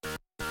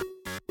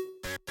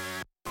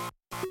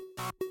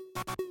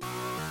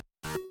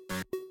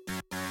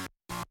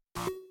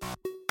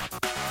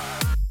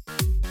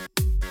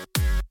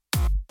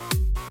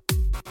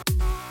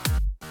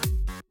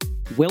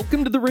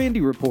Welcome to The Randy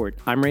Report.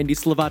 I'm Randy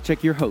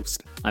Slovacek, your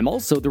host. I'm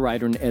also the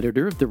writer and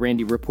editor of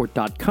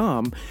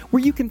therandyreport.com,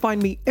 where you can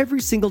find me every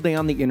single day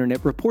on the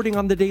internet reporting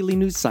on the daily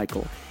news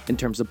cycle in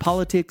terms of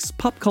politics,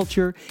 pop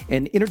culture,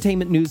 and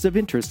entertainment news of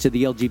interest to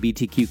the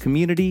LGBTQ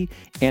community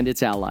and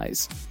its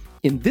allies.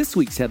 In this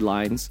week's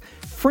headlines,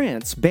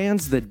 France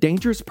bans the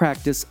dangerous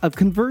practice of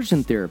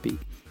conversion therapy.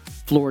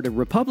 Florida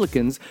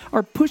Republicans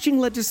are pushing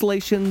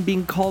legislation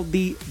being called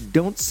the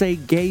Don't Say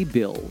Gay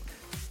bill.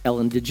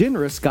 Ellen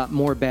DeGeneres got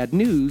more bad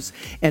news,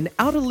 and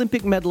out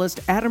Olympic medalist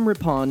Adam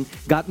Rippon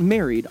got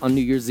married on New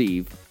Year's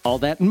Eve. All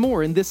that and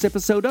more in this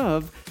episode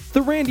of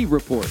The Randy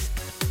Report.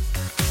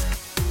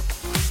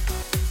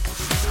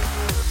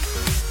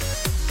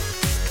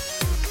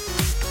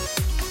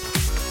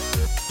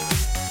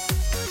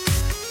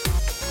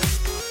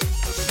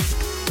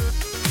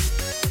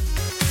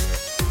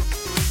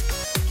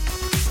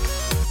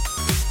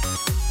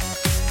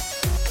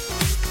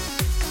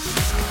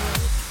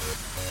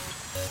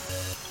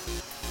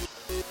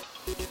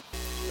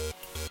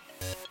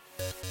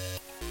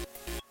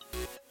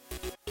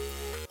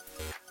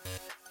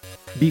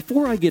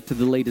 Before I get to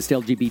the latest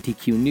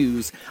LGBTQ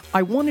news,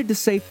 I wanted to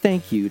say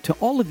thank you to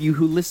all of you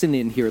who listen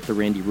in here at The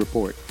Randy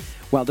Report.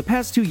 While the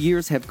past 2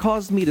 years have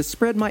caused me to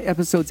spread my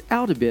episodes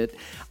out a bit,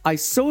 I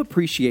so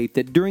appreciate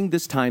that during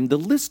this time the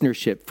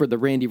listenership for The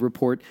Randy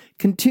Report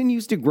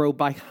continues to grow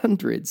by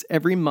hundreds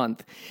every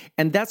month,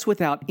 and that's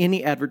without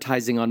any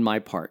advertising on my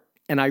part,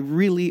 and I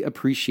really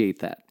appreciate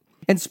that.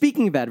 And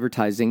speaking of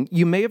advertising,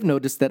 you may have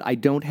noticed that I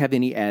don't have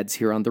any ads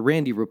here on The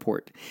Randy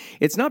Report.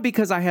 It's not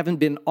because I haven't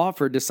been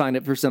offered to sign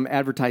up for some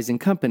advertising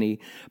company,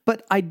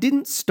 but I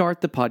didn't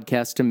start the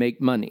podcast to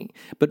make money,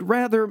 but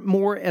rather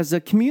more as a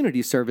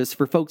community service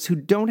for folks who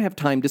don't have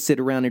time to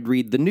sit around and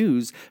read the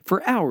news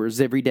for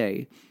hours every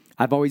day.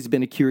 I've always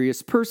been a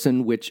curious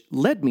person, which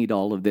led me to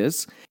all of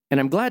this, and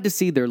I'm glad to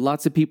see there are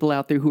lots of people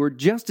out there who are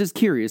just as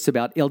curious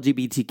about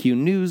LGBTQ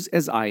news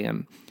as I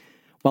am.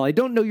 While I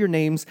don't know your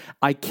names,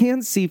 I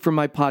can see from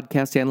my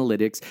podcast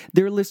analytics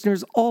there are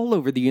listeners all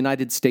over the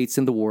United States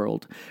and the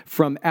world,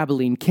 from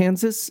Abilene,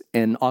 Kansas,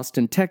 and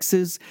Austin,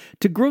 Texas,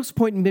 to Grosse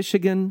Pointe,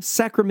 Michigan,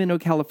 Sacramento,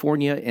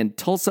 California, and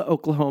Tulsa,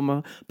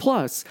 Oklahoma,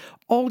 plus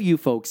all you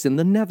folks in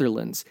the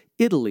Netherlands,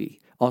 Italy,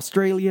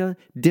 Australia,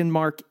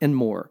 Denmark, and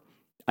more.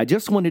 I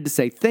just wanted to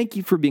say thank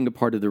you for being a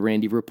part of the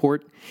Randy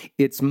Report.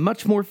 It's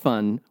much more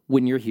fun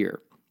when you're here.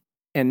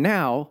 And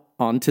now,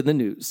 on to the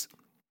news.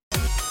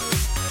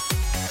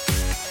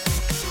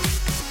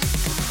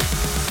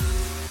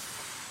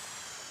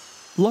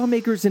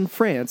 Lawmakers in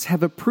France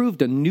have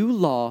approved a new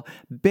law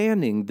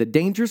banning the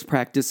dangerous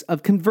practice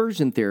of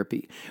conversion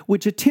therapy,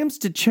 which attempts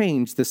to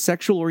change the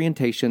sexual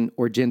orientation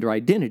or gender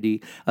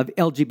identity of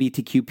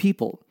LGBTQ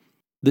people.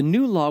 The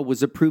new law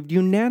was approved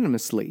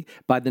unanimously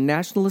by the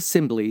National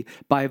Assembly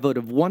by a vote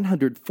of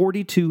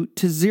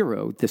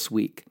 142-0 this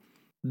week.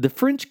 The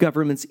French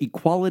government's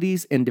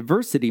Equalities and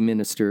Diversity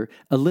Minister,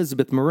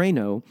 Elisabeth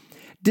Moreno,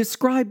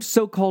 described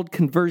so-called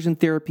conversion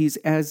therapies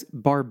as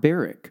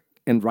barbaric,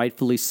 and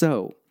rightfully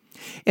so.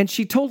 And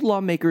she told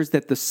lawmakers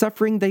that the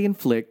suffering they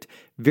inflict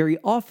very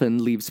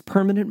often leaves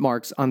permanent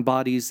marks on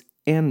bodies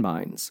and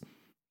minds.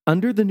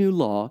 Under the new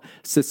law,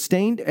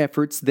 sustained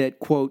efforts that,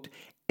 quote,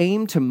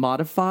 aim to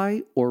modify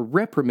or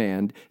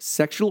reprimand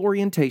sexual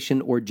orientation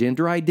or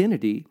gender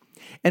identity,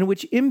 and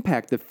which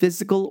impact the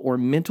physical or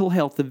mental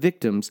health of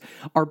victims,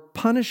 are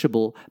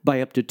punishable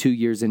by up to 2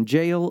 years in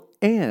jail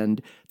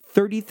and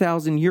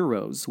 30,000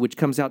 euros, which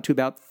comes out to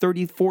about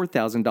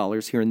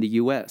 $34,000 here in the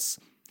U.S.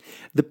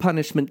 The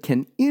punishment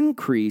can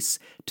increase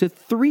to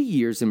 3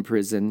 years in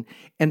prison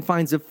and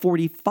fines of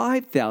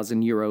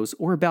 45,000 euros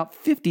or about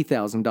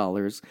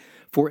 $50,000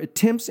 for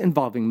attempts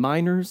involving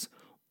minors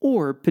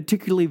or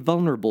particularly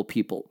vulnerable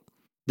people.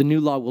 The new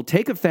law will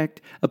take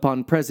effect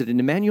upon President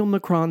Emmanuel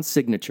Macron's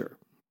signature.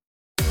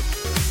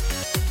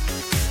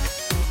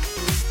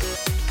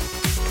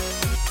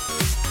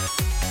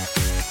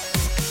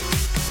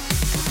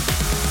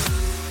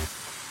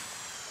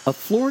 A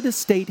Florida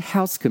State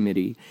House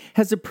Committee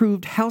has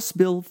approved House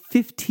Bill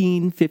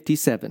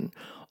 1557,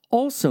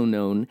 also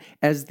known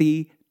as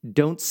the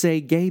Don't Say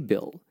Gay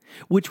bill,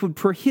 which would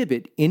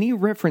prohibit any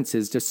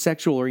references to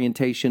sexual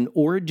orientation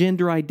or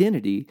gender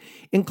identity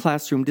in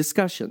classroom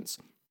discussions.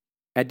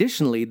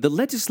 Additionally, the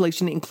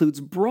legislation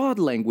includes broad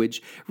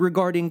language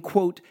regarding,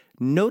 quote,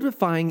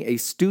 notifying a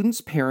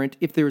student's parent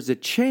if there is a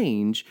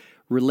change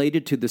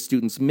related to the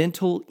student's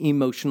mental,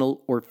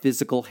 emotional, or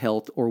physical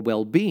health or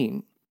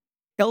well-being.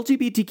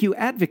 LGBTQ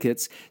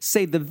advocates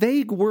say the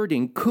vague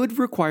wording could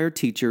require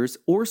teachers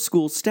or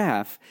school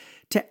staff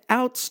to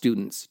out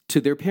students to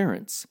their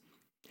parents.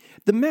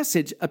 The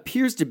message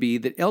appears to be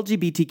that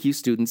LGBTQ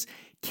students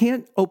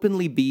can't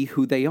openly be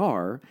who they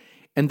are,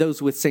 and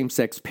those with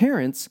same-sex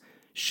parents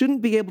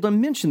shouldn't be able to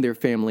mention their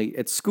family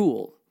at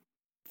school.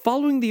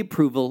 Following the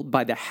approval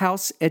by the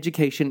House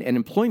Education and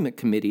Employment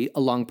Committee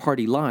along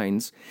party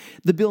lines,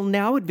 the bill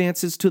now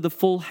advances to the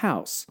full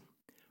House.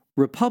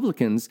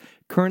 Republicans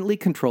currently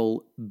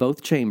control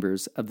both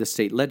chambers of the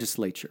state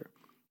legislature.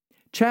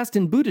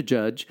 Chasten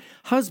Buttigieg,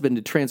 husband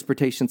to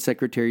Transportation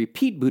Secretary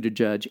Pete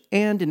Buttigieg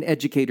and an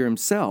educator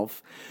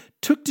himself,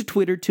 took to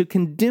Twitter to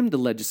condemn the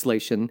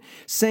legislation,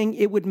 saying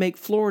it would make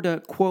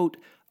Florida, quote,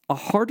 a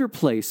harder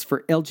place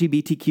for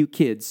LGBTQ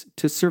kids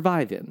to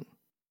survive in.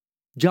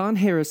 John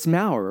Harris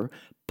Maurer,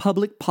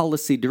 Public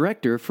Policy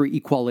Director for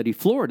Equality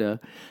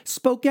Florida,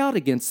 spoke out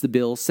against the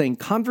bill, saying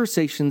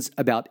conversations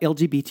about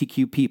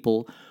LGBTQ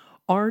people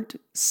aren't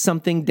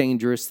something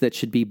dangerous that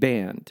should be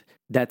banned.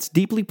 That's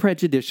deeply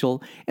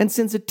prejudicial and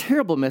sends a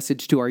terrible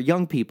message to our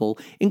young people,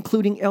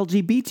 including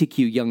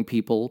LGBTQ young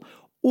people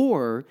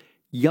or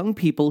young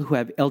people who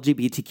have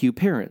LGBTQ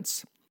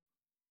parents.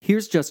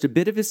 Here's just a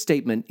bit of his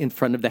statement in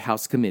front of the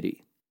House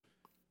committee.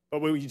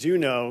 But what we do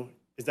know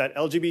is that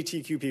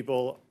LGBTQ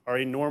people are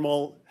a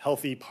normal,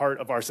 healthy part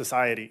of our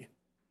society.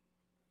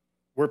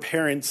 We're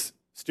parents,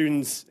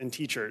 students, and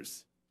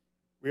teachers.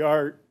 We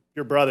are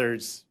your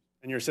brothers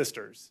and your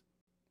sisters.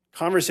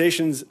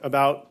 Conversations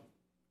about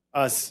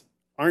us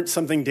aren't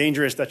something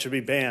dangerous that should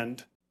be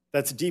banned.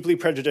 That's deeply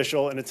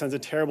prejudicial, and it sends a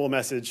terrible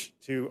message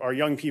to our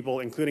young people,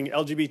 including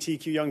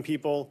LGBTQ young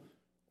people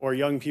or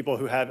young people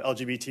who have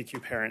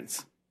LGBTQ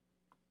parents.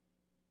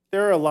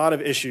 There are a lot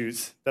of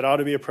issues that ought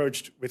to be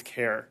approached with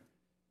care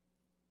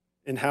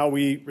in how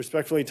we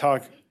respectfully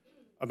talk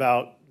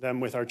about them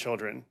with our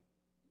children.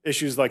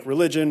 Issues like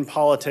religion,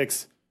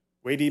 politics,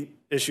 weighty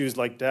issues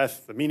like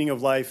death, the meaning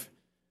of life.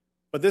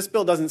 But this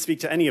bill doesn't speak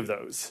to any of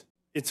those.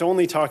 It's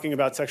only talking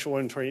about sexual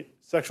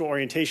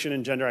orientation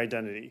and gender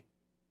identity,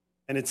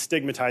 and it's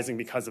stigmatizing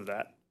because of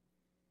that.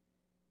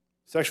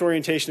 Sexual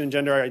orientation and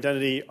gender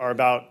identity are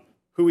about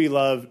who we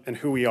love and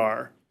who we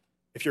are.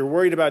 If you're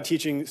worried about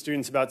teaching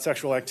students about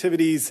sexual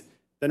activities,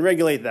 then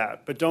regulate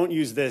that, but don't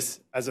use this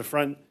as a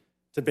front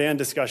to ban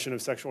discussion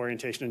of sexual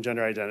orientation and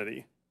gender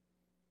identity.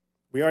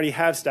 We already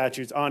have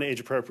statutes on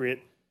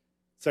age-appropriate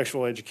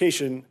sexual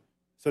education,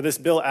 so this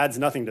bill adds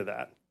nothing to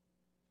that.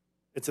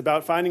 It's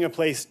about finding a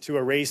place to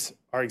erase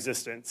our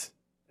existence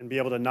and be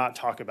able to not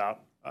talk about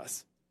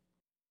us.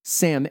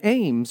 Sam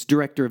Ames,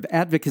 Director of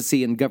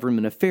Advocacy and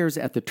Government Affairs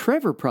at the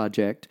Trevor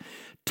Project,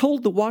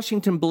 told the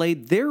Washington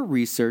Blade their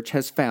research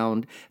has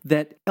found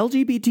that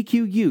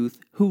LGBTQ youth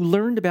who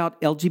learned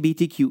about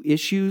LGBTQ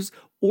issues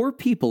or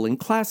people in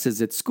classes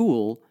at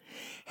school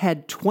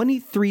had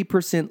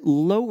 23%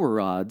 lower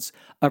odds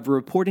of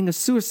reporting a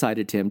suicide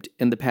attempt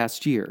in the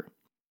past year.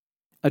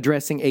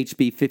 Addressing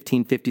HB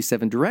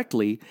 1557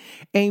 directly,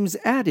 Ames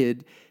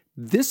added,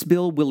 this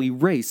bill will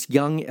erase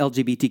young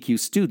LGBTQ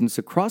students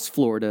across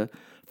Florida,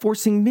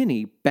 forcing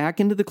many back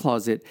into the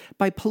closet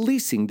by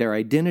policing their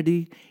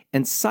identity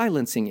and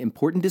silencing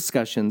important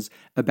discussions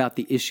about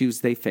the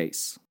issues they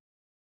face.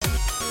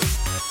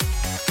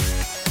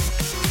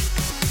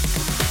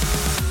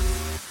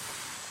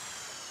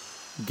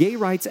 Gay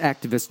rights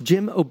activist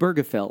Jim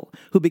Obergefell,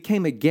 who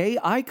became a gay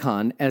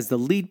icon as the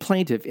lead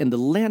plaintiff in the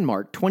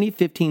landmark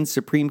 2015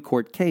 Supreme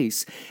Court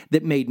case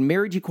that made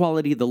marriage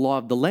equality the law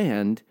of the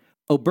land,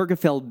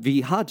 Obergefell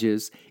v.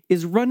 Hodges,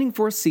 is running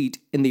for a seat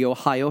in the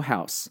Ohio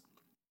House.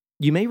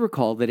 You may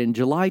recall that in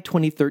July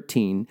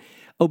 2013,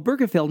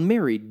 Obergefell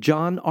married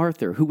John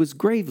Arthur, who was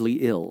gravely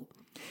ill.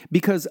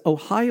 Because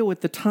Ohio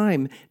at the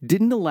time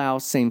didn't allow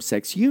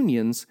same-sex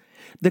unions,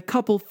 the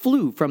couple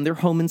flew from their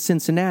home in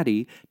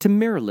Cincinnati to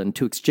Maryland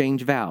to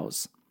exchange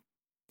vows.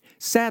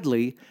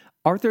 Sadly,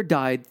 Arthur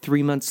died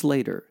 3 months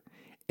later,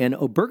 and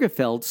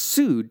Obergefell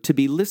sued to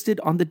be listed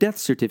on the death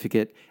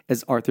certificate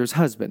as Arthur's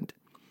husband.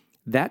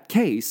 That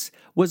case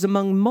was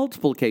among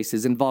multiple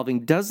cases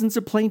involving dozens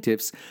of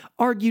plaintiffs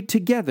argued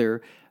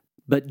together,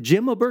 but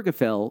Jim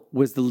Obergefell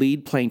was the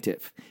lead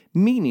plaintiff,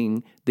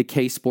 meaning the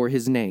case bore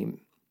his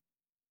name.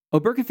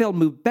 Obergefell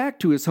moved back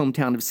to his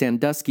hometown of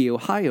Sandusky,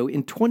 Ohio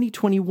in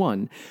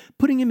 2021,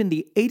 putting him in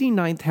the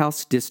 89th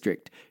House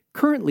District,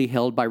 currently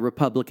held by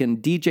Republican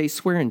DJ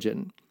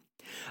Swearingen.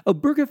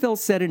 Obergefell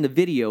said in a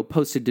video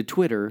posted to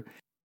Twitter,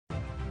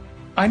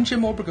 I'm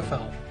Jim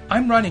Obergefell.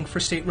 I'm running for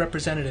state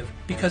representative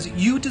because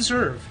you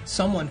deserve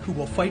someone who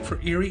will fight for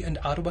Erie and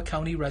Ottawa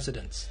County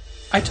residents.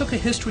 I took a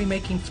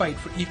history-making fight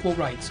for equal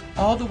rights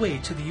all the way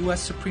to the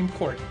U.S. Supreme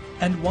Court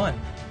and won.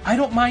 I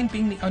don't mind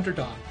being the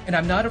underdog, and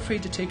I'm not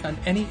afraid to take on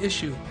any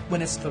issue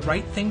when it's the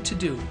right thing to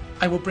do.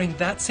 I will bring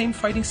that same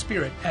fighting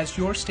spirit as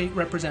your state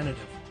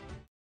representative.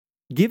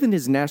 Given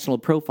his national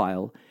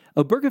profile,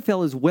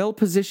 Obergefell is well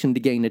positioned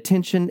to gain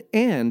attention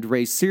and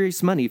raise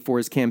serious money for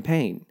his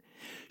campaign.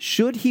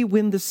 Should he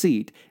win the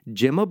seat,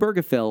 Jim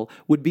Obergefell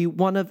would be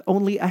one of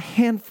only a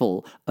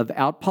handful of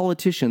out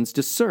politicians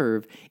to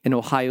serve in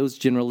Ohio's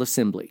General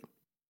Assembly.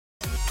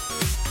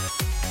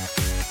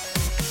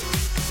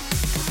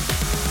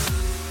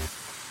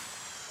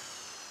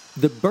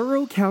 The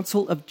Borough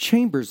Council of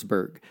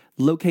Chambersburg,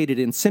 located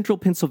in central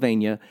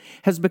Pennsylvania,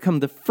 has become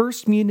the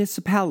first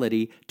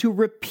municipality to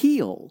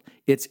repeal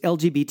its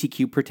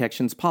LGBTQ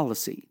protections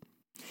policy.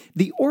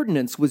 The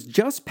ordinance was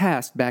just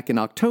passed back in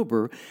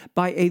October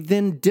by a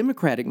then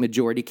Democratic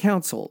majority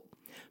council.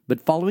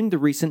 But following the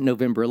recent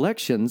November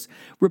elections,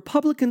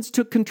 Republicans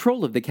took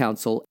control of the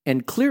council,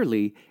 and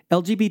clearly,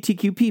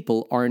 LGBTQ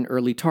people are an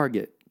early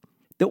target.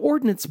 The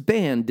ordinance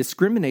banned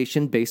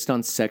discrimination based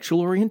on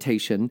sexual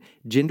orientation,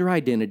 gender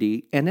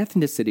identity, and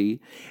ethnicity,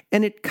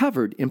 and it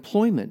covered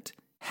employment,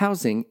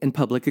 housing, and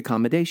public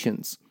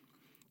accommodations.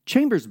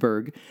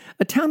 Chambersburg,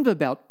 a town of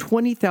about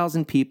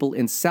 20,000 people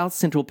in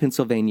south-central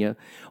Pennsylvania,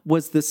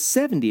 was the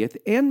 70th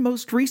and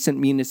most recent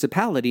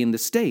municipality in the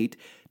state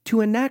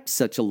to enact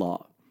such a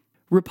law.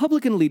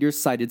 Republican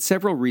leaders cited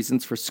several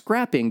reasons for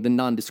scrapping the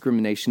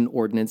non-discrimination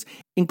ordinance,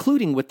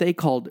 including what they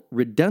called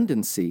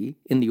redundancy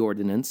in the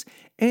ordinance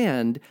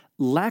and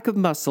lack of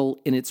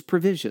muscle in its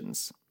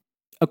provisions.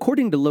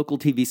 According to local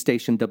TV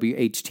station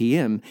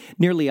WHTM,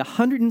 nearly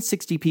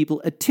 160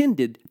 people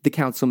attended the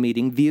council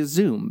meeting via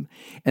Zoom,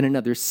 and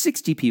another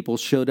 60 people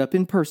showed up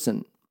in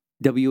person.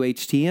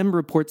 WHTM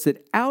reports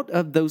that out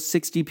of those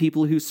 60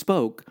 people who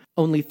spoke,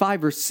 only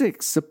 5 or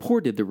 6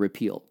 supported the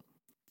repeal.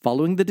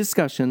 Following the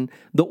discussion,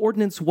 the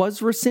ordinance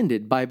was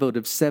rescinded by a vote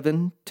of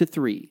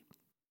 7-3.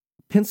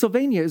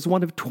 Pennsylvania is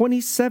one of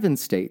 27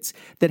 states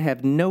that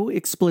have no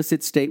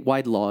explicit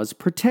statewide laws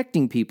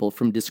protecting people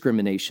from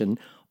discrimination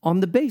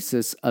on the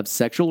basis of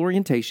sexual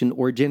orientation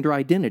or gender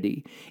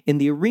identity in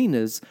the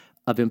arenas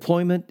of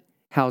employment,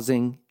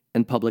 housing,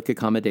 and public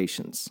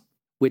accommodations.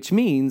 Which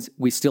means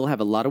we still have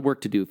a lot of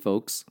work to do,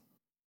 folks.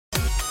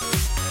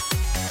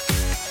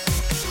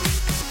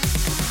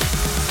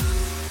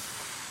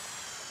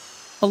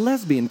 A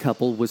lesbian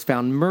couple was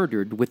found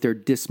murdered with their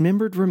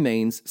dismembered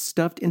remains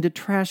stuffed into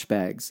trash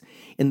bags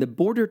in the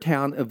border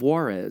town of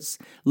Juarez,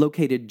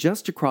 located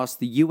just across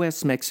the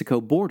U.S.-Mexico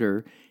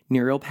border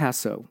near El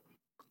Paso.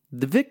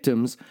 The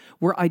victims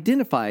were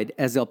identified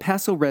as El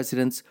Paso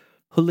residents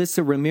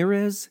Julissa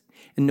Ramirez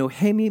and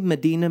Nohemi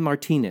Medina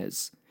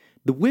Martinez.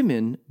 The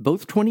women,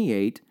 both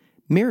 28,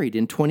 married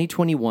in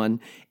 2021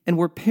 and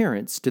were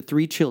parents to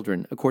 3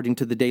 children, according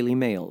to the Daily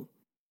Mail.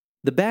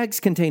 The bags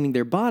containing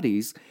their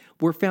bodies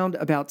were found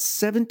about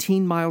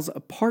 17 miles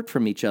apart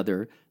from each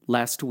other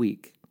last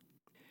week.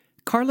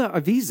 Carla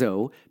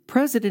Avizo,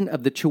 president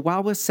of the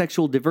Chihuahua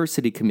Sexual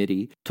Diversity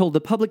Committee, told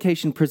the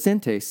publication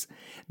Presentes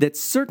that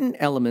certain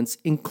elements,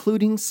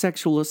 including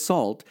sexual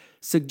assault,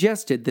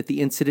 suggested that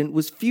the incident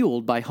was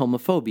fueled by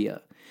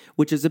homophobia,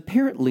 which is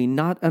apparently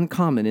not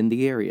uncommon in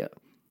the area.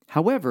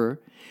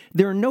 However,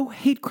 there are no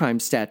hate crime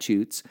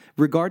statutes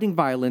regarding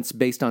violence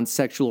based on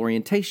sexual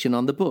orientation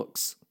on the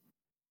books.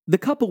 The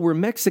couple were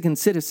Mexican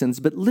citizens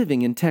but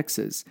living in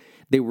Texas.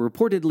 They were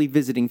reportedly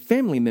visiting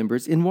family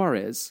members in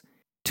Juarez.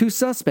 2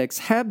 suspects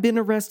have been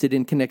arrested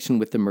in connection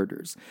with the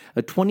murders,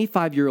 a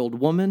 25-year-old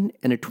woman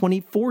and a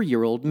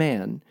 24-year-old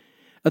man.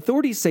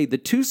 Authorities say the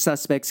 2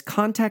 suspects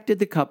contacted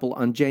the couple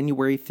on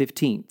January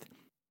 15th.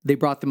 They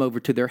brought them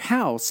over to their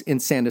house in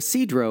San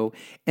Isidro,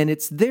 and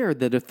it's there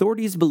that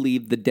authorities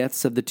believe the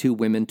deaths of the 2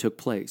 women took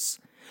place.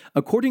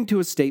 According to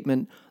a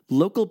statement,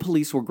 local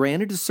police were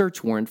granted a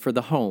search warrant for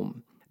the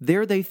home.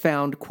 There they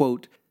found,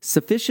 quote,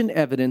 sufficient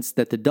evidence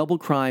that the double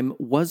crime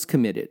was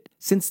committed.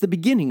 Since the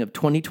beginning of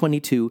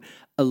 2022,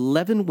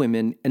 11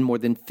 women and more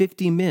than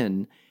 50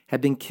 men have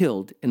been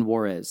killed in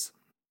Juarez.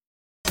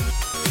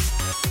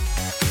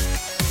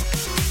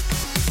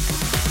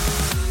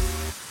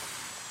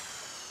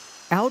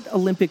 Out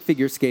Olympic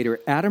figure skater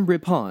Adam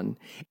Rippon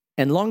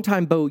and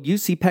longtime beau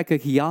Jussi-Pekka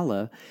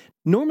Hiala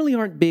normally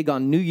aren't big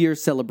on New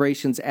Year's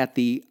celebrations at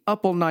the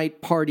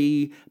up-all-night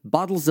party,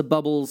 bottles of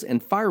bubbles,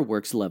 and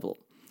fireworks level.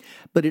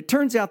 But it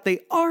turns out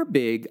they are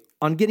big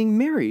on getting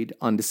married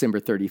on December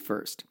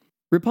 31st.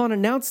 Rippon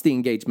announced the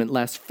engagement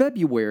last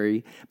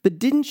February, but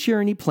didn't share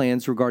any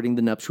plans regarding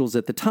the nuptials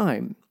at the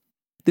time.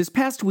 This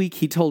past week,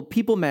 he told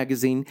People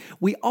magazine,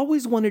 "We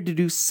always wanted to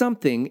do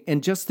something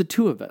and just the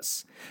 2 of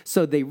us."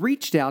 So they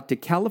reached out to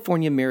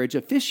California marriage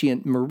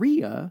officiant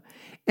Maria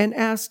and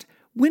asked,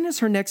 when is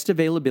her next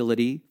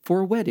availability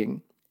for a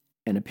wedding?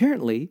 And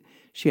apparently,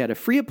 she had a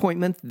free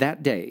appointment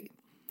that day.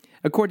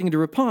 According to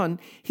Rippon,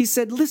 he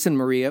said, "Listen,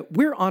 Maria,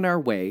 we're on our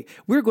way.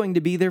 We're going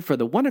to be there for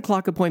the 1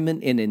 o'clock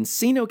appointment in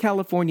Encino,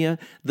 California,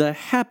 the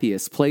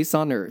happiest place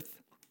on earth."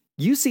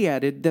 Jussi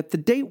added that the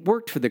date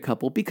worked for the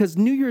couple because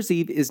New Year's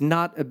Eve is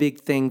not a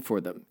big thing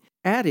for them,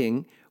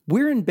 adding,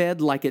 "We're in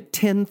bed like at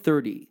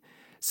 10:30.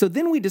 So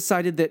then we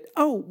decided that,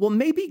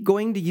 maybe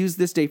going to use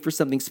this day for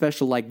something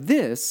special like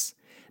this,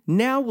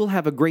 now will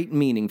have a great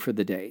meaning for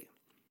the day."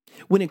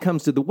 When it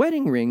comes to the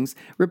wedding rings,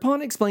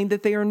 Rippon explained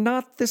that they are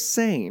not the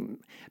same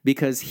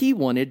because he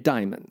wanted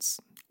diamonds.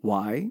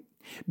 Why?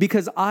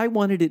 Because I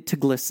wanted it to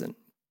glisten.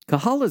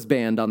 Kahala's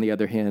band, on the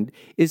other hand,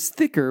 is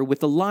thicker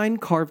with a line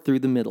carved through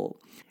the middle.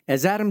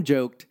 As Adam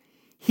joked,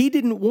 he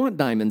didn't want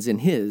diamonds in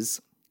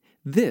his.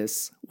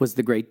 This was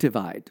the Great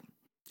Divide.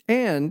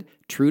 And,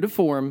 true to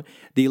form,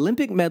 the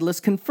Olympic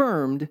medalists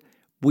confirmed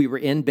we were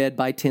in bed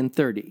by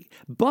 10:30,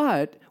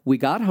 but we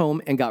got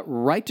home and got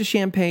right to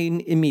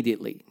champagne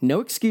immediately. No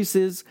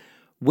excuses.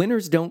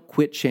 Winners don't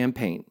quit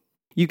champagne.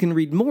 You can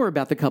read more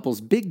about the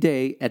couple's big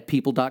day at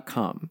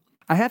people.com.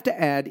 I have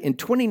to add, in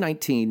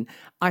 2019,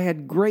 I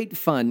had great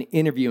fun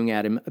interviewing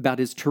Adam about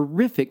his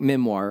terrific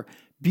memoir,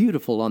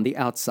 Beautiful on the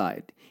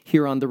Outside,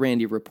 here on The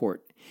Randy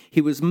Report. He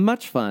was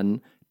much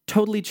fun,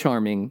 totally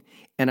charming,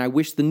 and I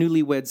wish the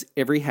newlyweds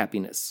every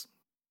happiness.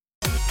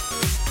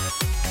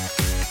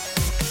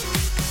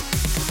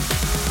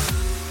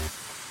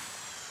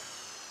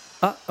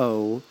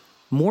 Uh-oh.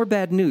 More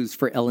bad news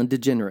for Ellen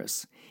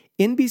DeGeneres.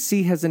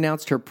 NBC has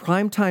announced her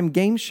primetime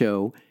game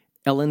show,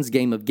 Ellen's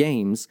Game of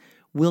Games,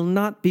 will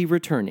not be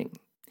returning.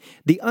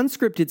 The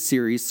unscripted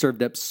series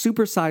served up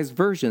supersized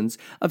versions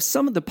of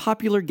some of the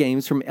popular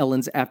games from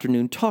Ellen's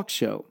afternoon talk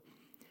show.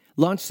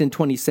 Launched in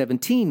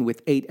 2017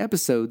 with 8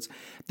 episodes,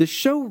 the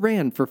show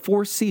ran for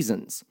 4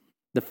 seasons.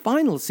 The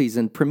final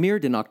season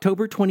premiered in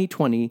October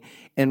 2020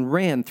 and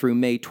ran through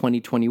May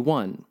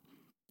 2021.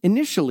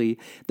 Initially,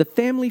 the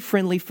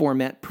family-friendly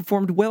format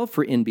performed well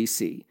for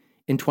NBC.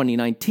 In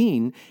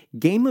 2019,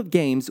 Game of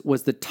Games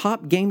was the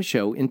top game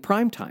show in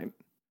primetime.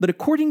 But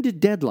according to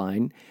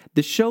Deadline,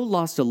 the show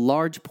lost a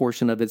large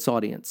portion of its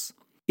audience.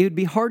 It would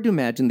be hard to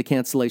imagine the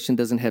cancellation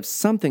doesn't have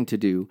something to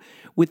do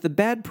with the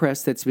bad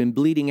press that's been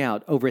bleeding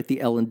out over at the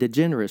Ellen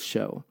DeGeneres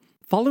show.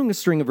 Following a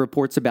string of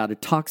reports about a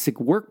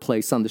toxic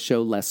workplace on the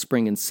show last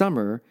spring and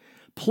summer,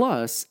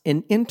 plus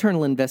an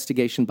internal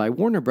investigation by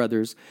Warner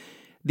Brothers,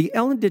 the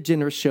Ellen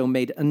DeGeneres show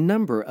made a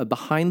number of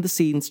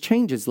behind-the-scenes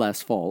changes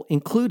last fall,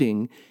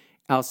 including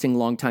ousting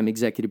longtime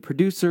executive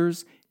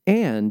producers,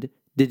 and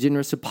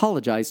DeGeneres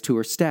apologized to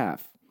her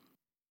staff.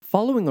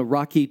 Following a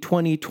rocky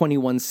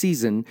 2021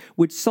 season,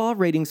 which saw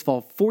ratings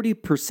fall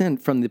 40%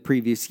 from the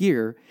previous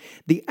year,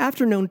 the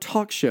afternoon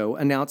talk show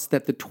announced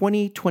that the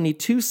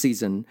 2022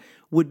 season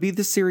would be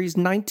the series'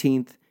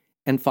 19th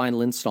and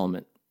final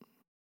installment.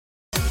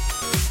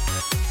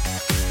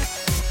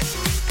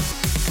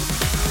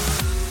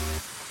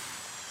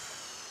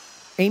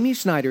 Amy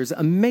Schneider's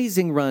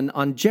amazing run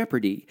on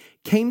Jeopardy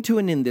came to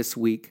an end this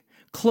week,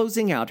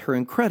 closing out her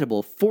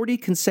incredible 40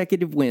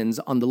 consecutive wins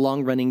on the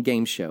long-running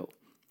game show.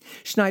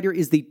 Schneider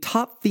is the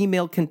top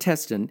female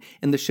contestant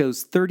in the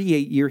show's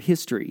 38-year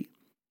history.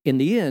 In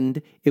the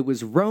end, it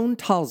was Roan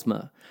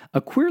Talsma,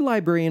 a queer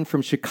librarian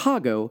from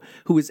Chicago,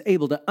 who was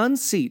able to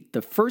unseat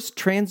the first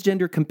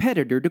transgender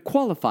competitor to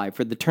qualify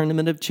for the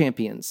Tournament of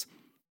Champions.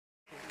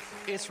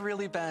 It's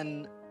really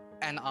been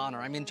an honor.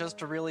 I mean, just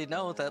to really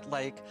know that,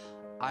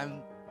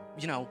 I'm,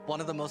 one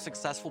of the most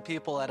successful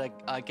people at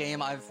a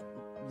game I've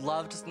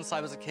loved since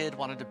I was a kid,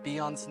 wanted to be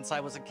on since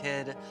I was a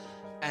kid,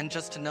 and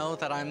just to know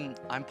that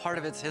I'm part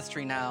of its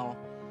history now,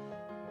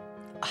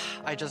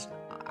 I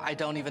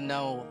don't even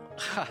know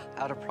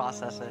how to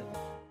process it.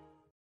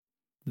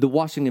 The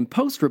Washington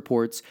Post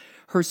reports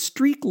her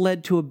streak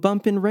led to a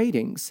bump in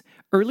ratings.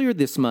 Earlier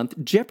this month,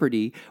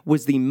 Jeopardy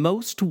was the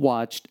most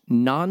watched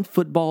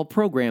non-football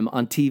program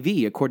on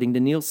TV, according to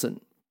Nielsen.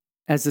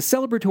 As the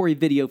celebratory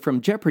video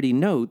from Jeopardy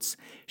notes,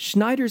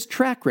 Schneider's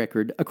track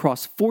record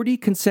across 40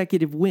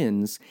 consecutive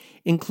wins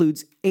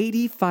includes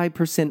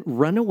 85%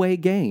 runaway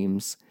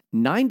games,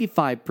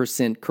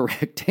 95%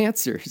 correct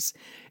answers,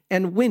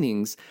 and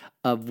winnings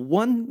of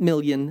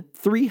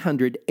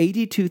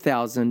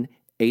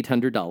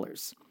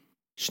 $1,382,800.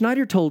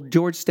 Schneider told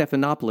George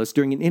Stephanopoulos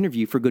during an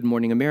interview for Good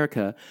Morning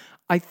America,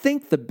 "I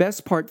think the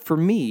best part for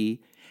me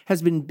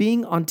has been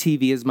being on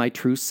TV as my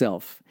true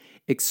self,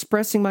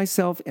 expressing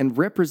myself and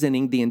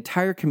representing the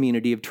entire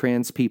community of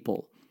trans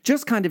people.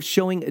 Just kind of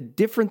showing a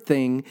different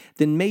thing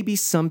than maybe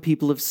some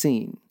people have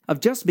seen, of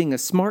just being a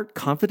smart,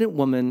 confident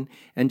woman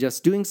and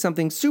just doing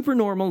something super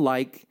normal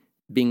like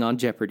being on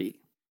Jeopardy."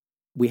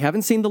 We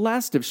haven't seen the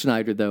last of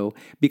Schneider, though,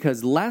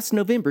 because last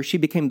November she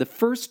became the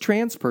first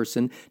trans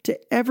person to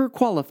ever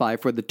qualify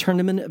for the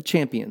Tournament of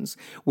Champions,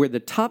 where the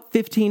top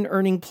 15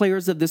 earning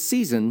players of the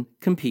season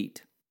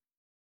compete.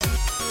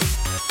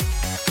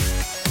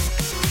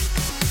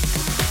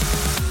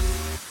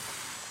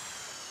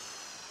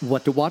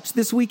 What to watch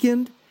this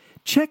weekend?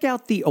 Check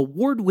out the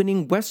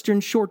award-winning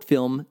Western short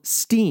film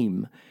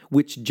Steam,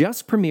 which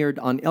just premiered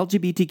on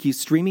LGBTQ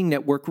streaming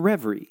network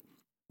Revry.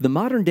 The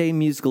modern-day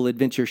musical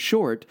adventure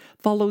short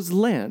follows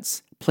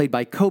Lance, played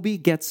by Kobe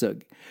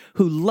Getzug,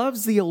 who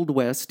loves the Old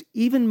West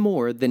even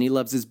more than he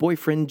loves his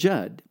boyfriend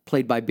Judd,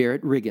 played by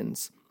Barrett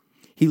Riggins.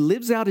 He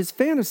lives out his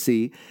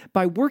fantasy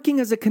by working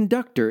as a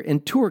conductor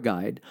and tour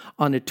guide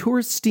on a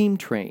tourist steam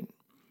train.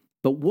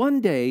 But one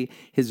day,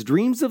 his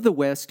dreams of the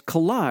West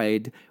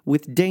collide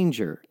with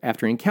danger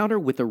after an encounter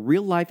with a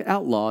real-life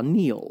outlaw,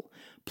 Neil,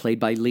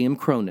 played by Liam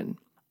Cronin.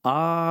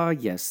 Ah,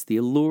 yes, the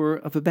allure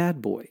of a bad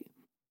boy.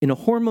 In a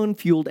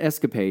hormone-fueled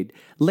escapade,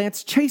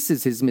 Lance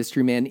chases his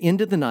mystery man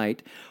into the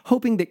night,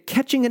 hoping that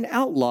catching an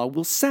outlaw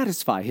will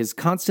satisfy his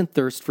constant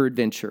thirst for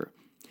adventure.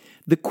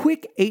 The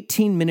quick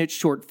 18-minute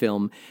short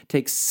film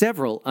takes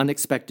several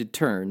unexpected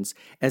turns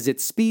as it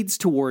speeds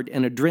toward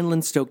an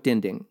adrenaline-stoked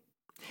ending.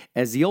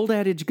 As the old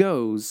adage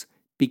goes,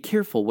 be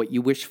careful what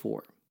you wish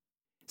for.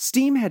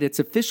 Steam had its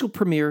official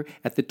premiere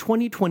at the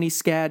 2020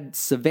 SCAD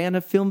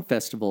Savannah Film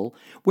Festival,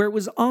 where it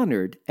was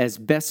honored as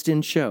Best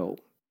in Show.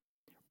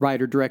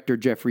 Writer-director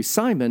Jeffrey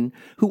Simon,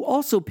 who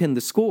also penned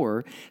the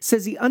score,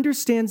 says he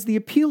understands the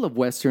appeal of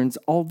Westerns,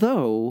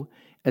 although,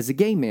 as a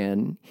gay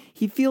man,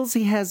 he feels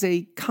he has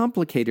a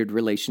complicated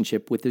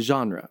relationship with the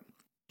genre.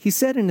 He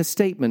said in a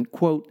statement,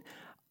 quote,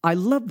 "I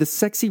love the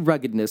sexy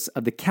ruggedness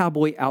of the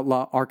cowboy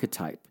outlaw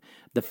archetype,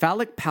 the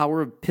phallic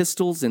power of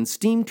pistols and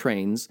steam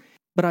trains,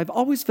 but I've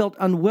always felt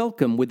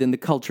unwelcome within the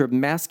culture of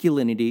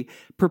masculinity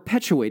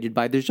perpetuated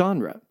by the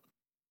genre.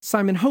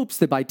 Simon hopes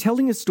that by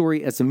telling a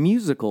story as a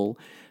musical,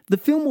 the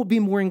film will be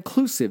more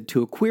inclusive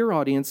to a queer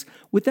audience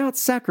without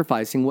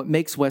sacrificing what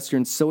makes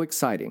Westerns so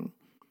exciting.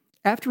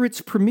 After its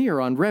premiere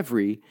on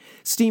Revry,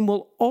 Steam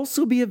will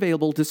also be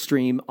available to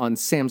stream on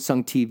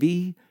Samsung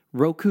TV,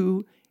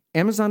 Roku,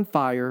 Amazon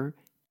Fire,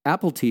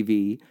 Apple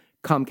TV,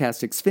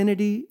 Comcast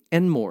Xfinity,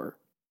 and more.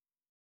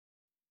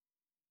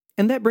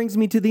 And that brings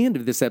me to the end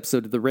of this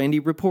episode of the Randy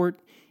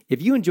Report.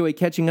 If you enjoy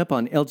catching up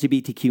on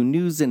LGBTQ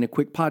news in a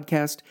quick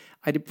podcast,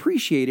 I'd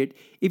appreciate it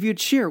if you'd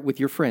share it with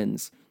your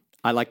friends.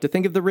 I like to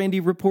think of the Randy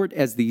Report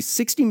as the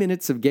 60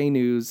 minutes of gay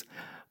news,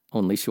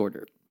 only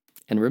shorter.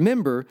 And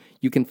remember,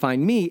 you can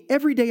find me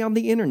every day on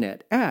the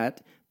internet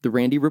at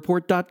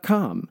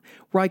therandyreport.com,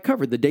 where I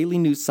cover the daily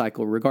news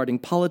cycle regarding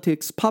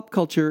politics, pop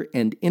culture,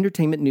 and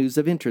entertainment news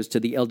of interest to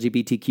the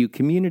LGBTQ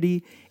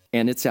community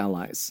and its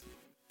allies.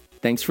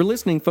 Thanks for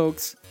listening,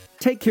 folks.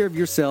 Take care of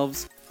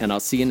yourselves, and I'll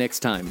see you next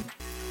time.